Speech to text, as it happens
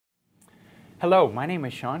Hello, my name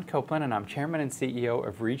is Sean Copeland and I'm Chairman and CEO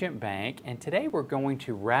of Regent Bank, and today we're going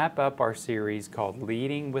to wrap up our series called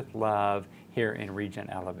Leading with Love here in Regent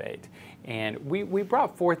Elevate. And we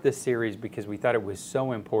brought forth this series because we thought it was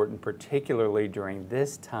so important, particularly during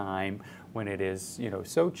this time when it is,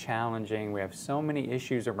 so challenging. We have so many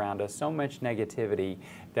issues around us, so much negativity,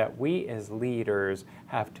 that we as leaders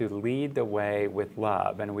have to lead the way with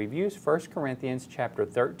love. And we've used 1 Corinthians chapter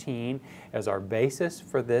 13 as our basis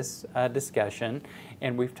for this discussion.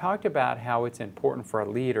 And we've talked about how it's important for a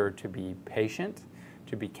leader to be patient,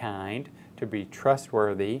 to be kind, to be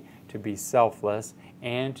trustworthy, to be selfless,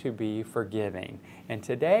 and to be forgiving. And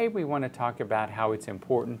today we want to talk about how it's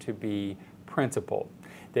important to be principled.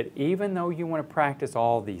 That even though you want to practice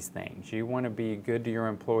all these things, you want to be good to your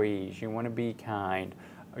employees, you want to be kind,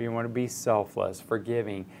 or you want to be selfless,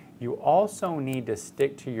 forgiving, you also need to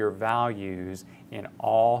stick to your values in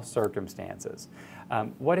all circumstances.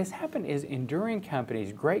 What has happened is enduring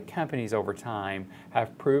companies, great companies over time,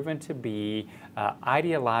 have proven to be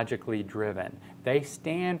ideologically driven. They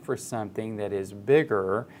stand for something that is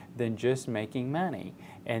bigger than just making money,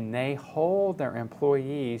 and they hold their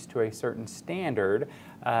employees to a certain standard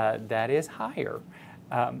that is higher.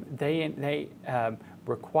 They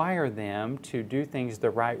require them to do things the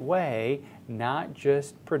right way, not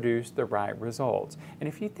just produce the right results. And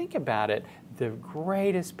if you think about it, the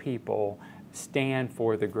greatest people stand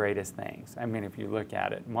for the greatest things. I mean, if you look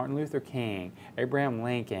at it, Martin Luther King, Abraham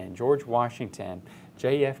Lincoln, George Washington,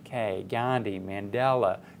 JFK, Gandhi,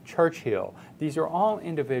 Mandela, Churchill, these are all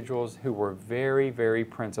individuals who were very, very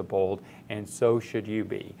principled, and so should you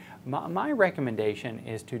be. My recommendation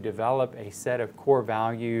is to develop a set of core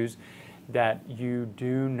values that you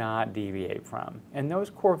do not deviate from. And those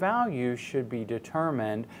core values should be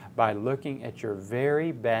determined by looking at your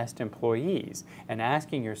very best employees and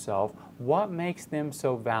asking yourself, what makes them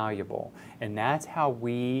so valuable? And that's how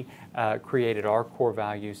we created our core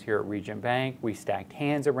values here at Regent Bank. We stacked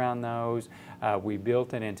hands around those. We built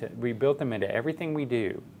them into everything we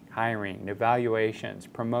do. Hiring, evaluations,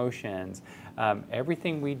 promotions,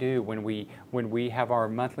 everything we do. When we have our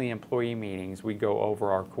monthly employee meetings, we go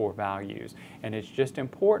over our core values. And it's just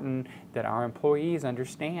important that our employees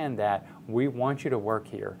understand that we want you to work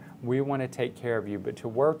here. We want to take care of you, but to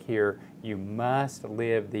work here, you must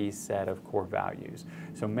live these set of core values.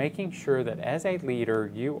 So making sure that as a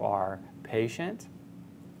leader, you are patient,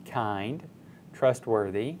 kind,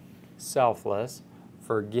 trustworthy, selfless,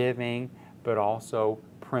 forgiving, but also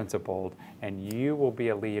principled, and you will be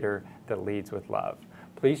a leader that leads with love.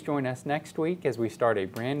 Please join us next week as we start a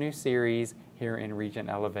brand new series here in Regent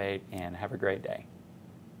Elevate, and have a great day.